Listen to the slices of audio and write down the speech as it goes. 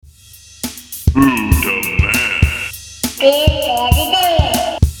Buddha-man. Big Daddy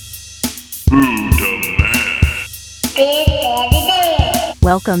Dan. Buddha-man. Big Daddy Dan.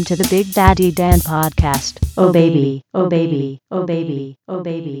 Welcome to the Big Daddy Dan podcast. Oh baby, oh baby, oh baby, oh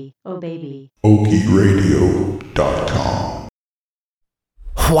baby, oh baby. OkiRadio.com.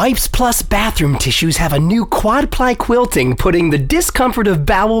 Wipes Plus bathroom tissues have a new quad-ply quilting, putting the discomfort of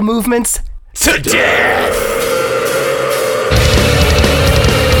bowel movements to death.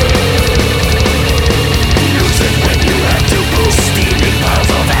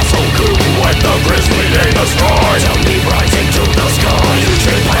 The grizzly anus rise, only rising to the sky.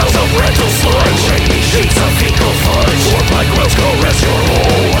 Nutrient piles of rental sludge, shady sheets of fecal fudge. Warp like quills caress your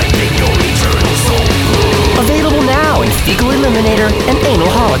hole, wiping your eternal soul. Available now in Fecal Eliminator and Anal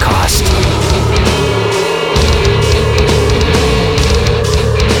Holocaust.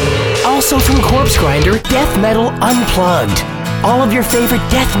 Also from Corpse Grinder, Death Metal Unplugged. All of your favorite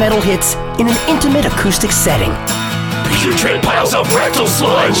death metal hits in an intimate acoustic setting. Putrid piles of rectal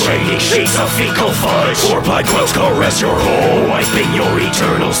sludge, shady sheets of fecal fudge. Warp like quills caress your hole, wiping your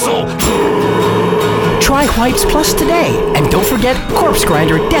eternal soul. Try Wipes Plus today, and don't forget Corpse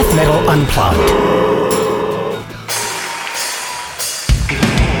Grinder Death Metal Unplugged.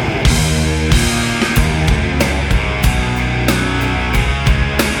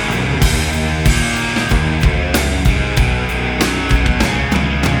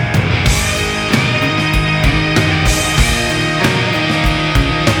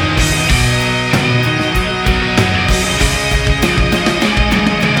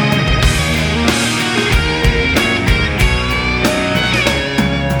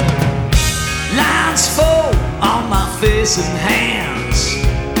 And hands,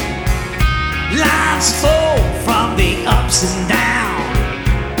 lines fall from the ups and downs.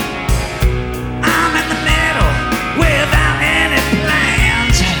 I'm in the middle without any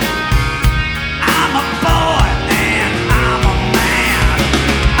plans. I'm a boy and I'm a man.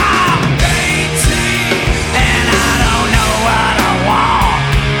 I'm 18 and I don't know what I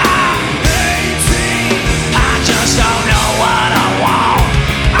want. I'm 18, I just don't know what I want.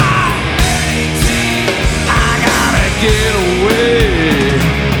 I'm 18, I gotta get away.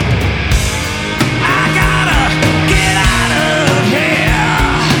 I gotta get out of here.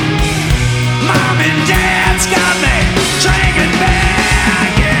 Mom and Dad's got me drinking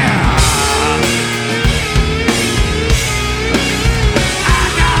back, yeah. I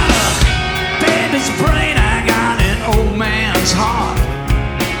got a baby's brain, I got an old man's heart.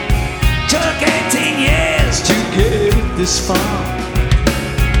 Took 18 years to get this far.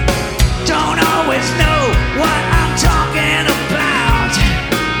 Don't always know what I'm talking about.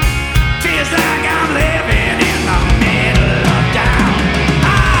 Feels like I'm living in the middle of town.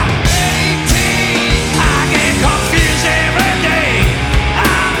 I'm 18, I get confused every day.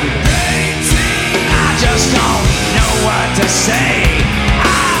 I'm 18, I just don't know what to say.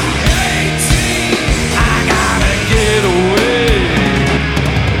 I'm 18, I gotta get away.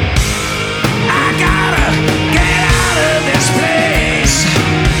 I gotta get out of this place.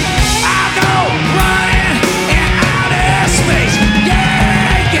 I'll go running in outer space.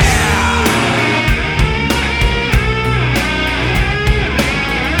 Yeah, yeah.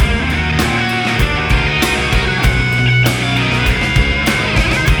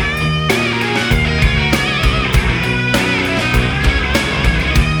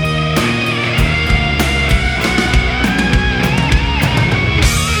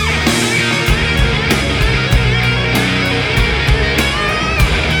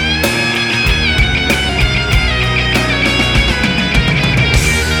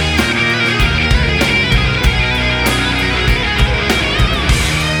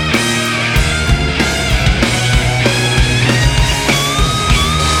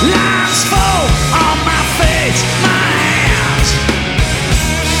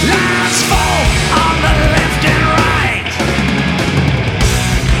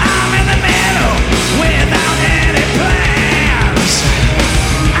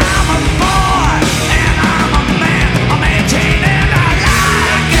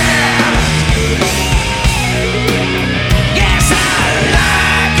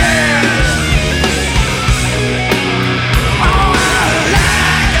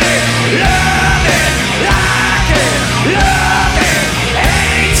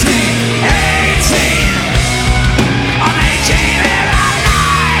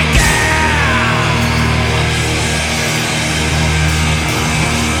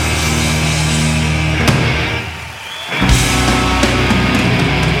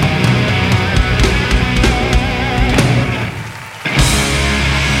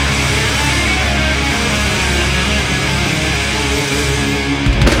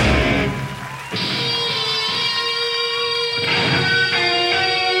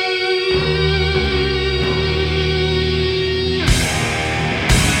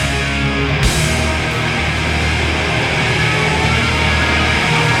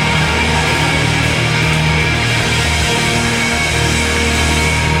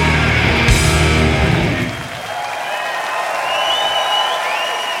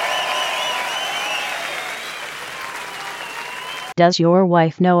 does your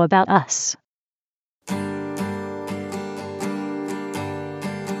wife know about us?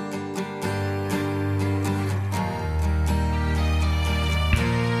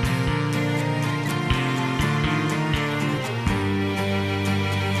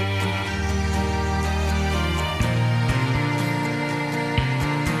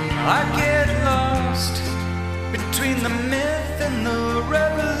 I get lost between the myth and the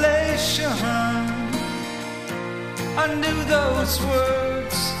revelation. I knew those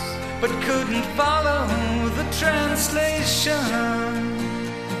words, but couldn't follow the translation.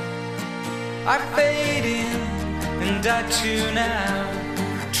 I fade in and I tune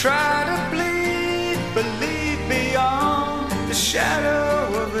out, try to bleed, believe beyond the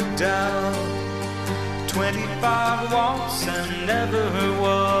shadow of a doubt. 25 walks and never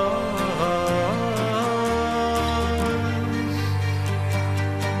was.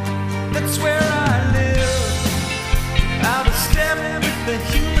 That's where I live, out of step with the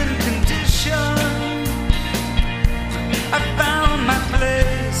human condition. I found my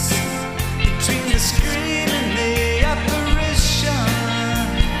place between the screen and the apparition,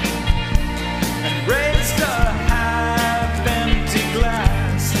 and raised a half-empty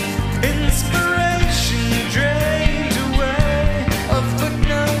glass. Inspiration drained away, a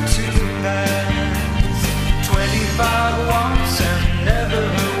footnote to the past. 25 walks and never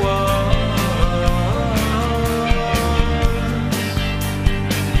was.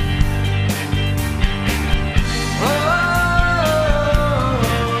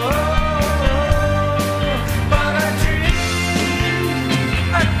 But I dreamed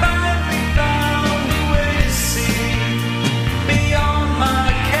I finally found a way to see beyond my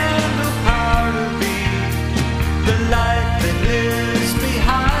candle powder bead, the light that lives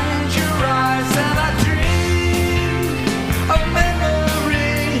behind your eyes. And I dreamed of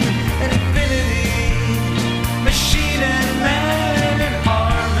memory, infinity, machine and man in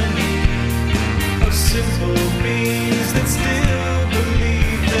harmony, of simple beings that still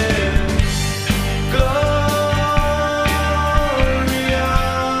believe they're glorious.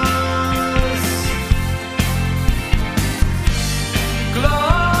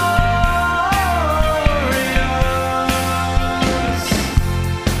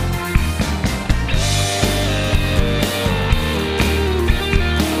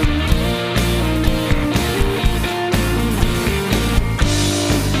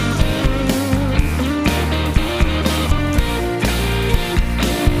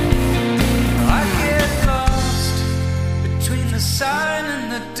 I get lost between the sign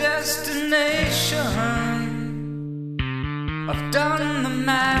and the destination. I've done the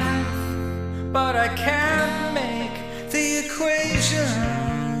math, but I can't make the equation.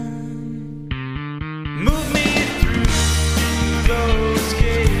 Move me through those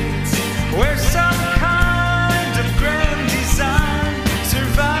gates where some kind of grand design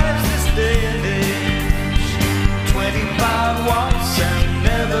survives this day and age. 25 walks and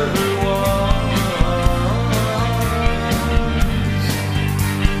never was.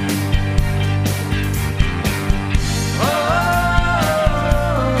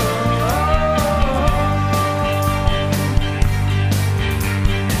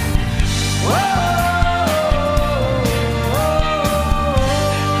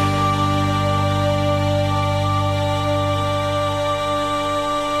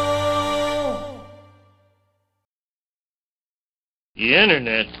 The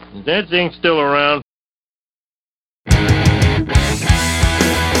internet, is that thing still around?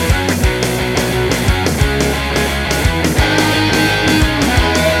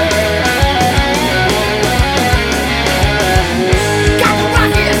 Got the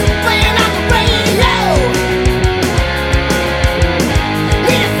Rockies playing on the radio.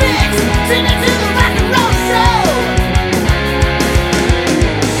 Need a fix, tune into the rock and roll show.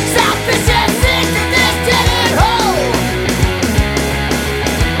 Selfish and sick of this dead hole.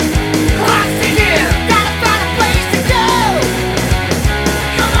 Oxygen, gotta find a place to go.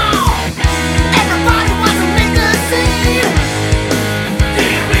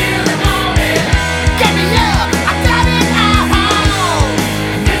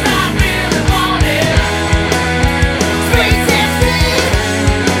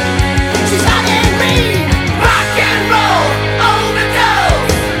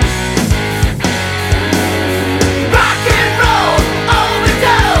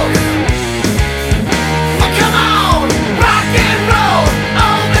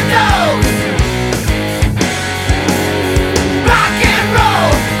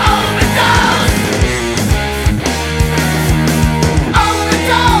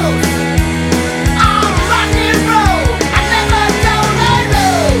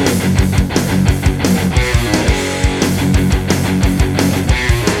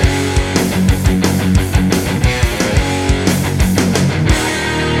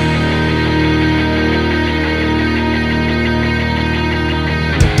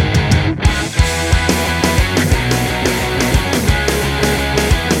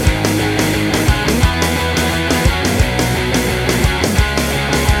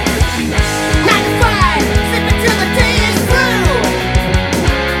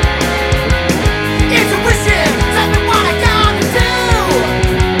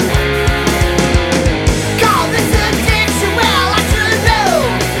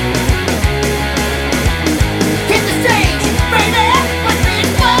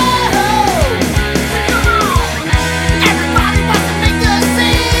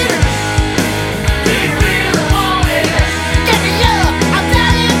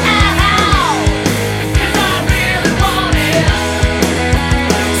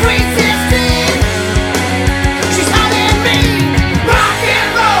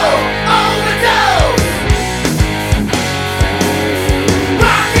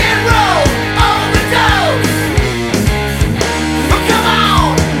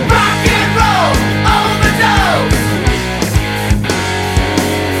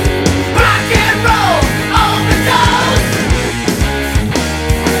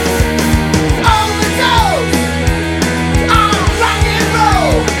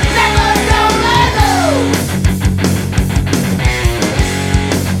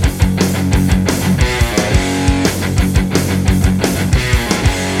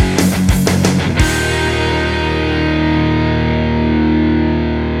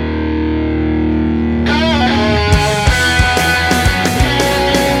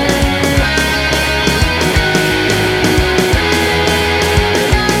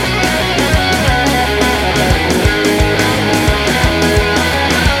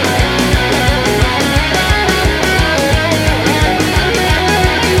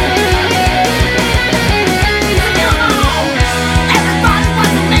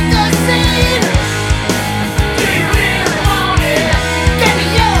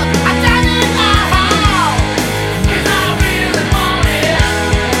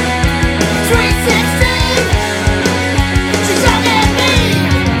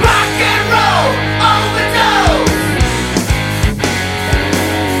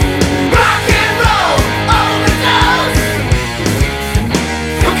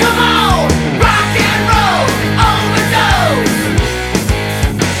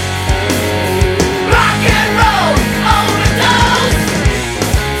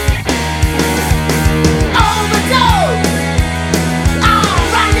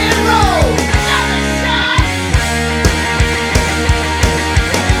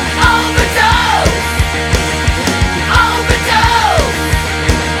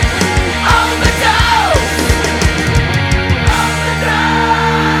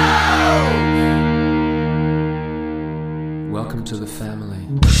 Welcome to the family.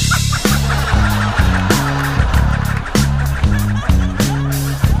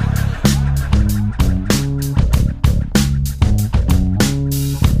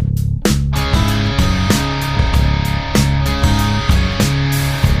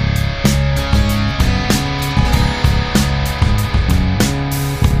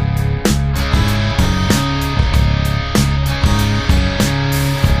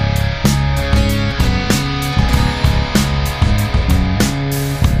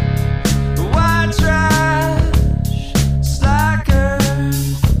 Why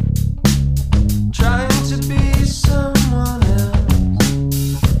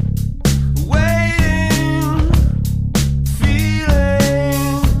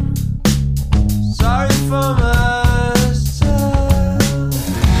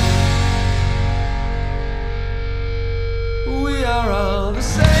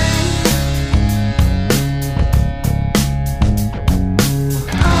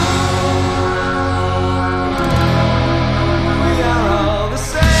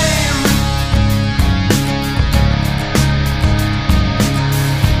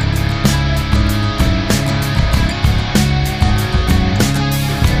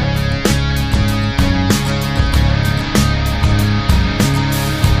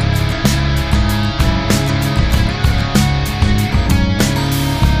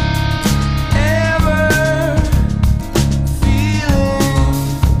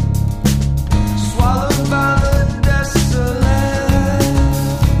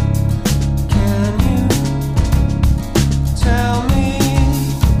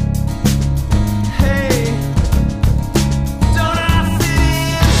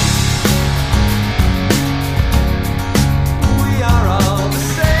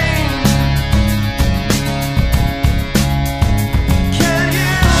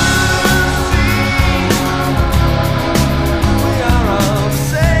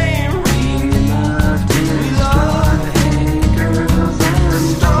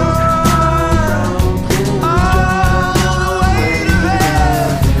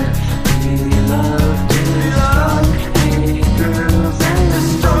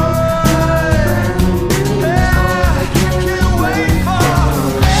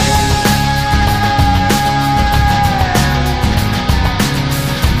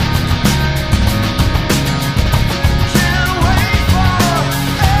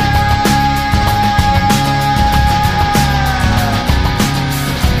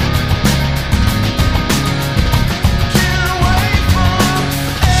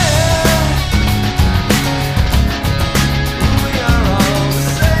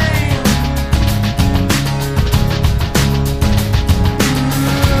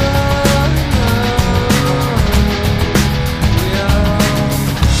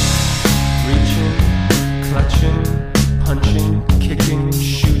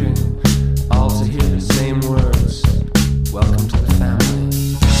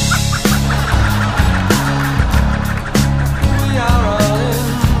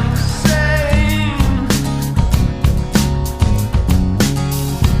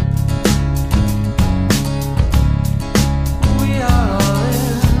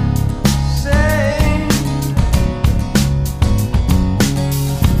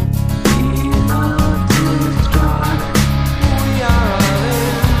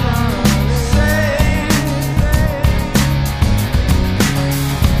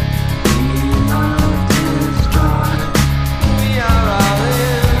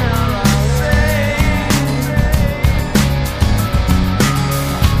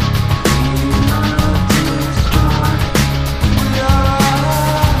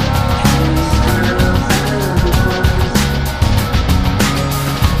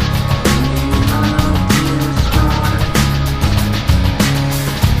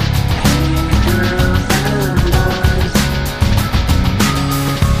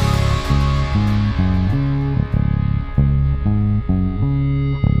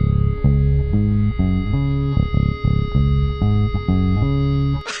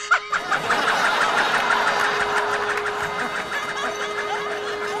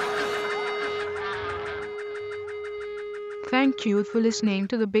Thank you for listening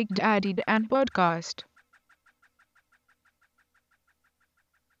to the Big Daddy Dan podcast.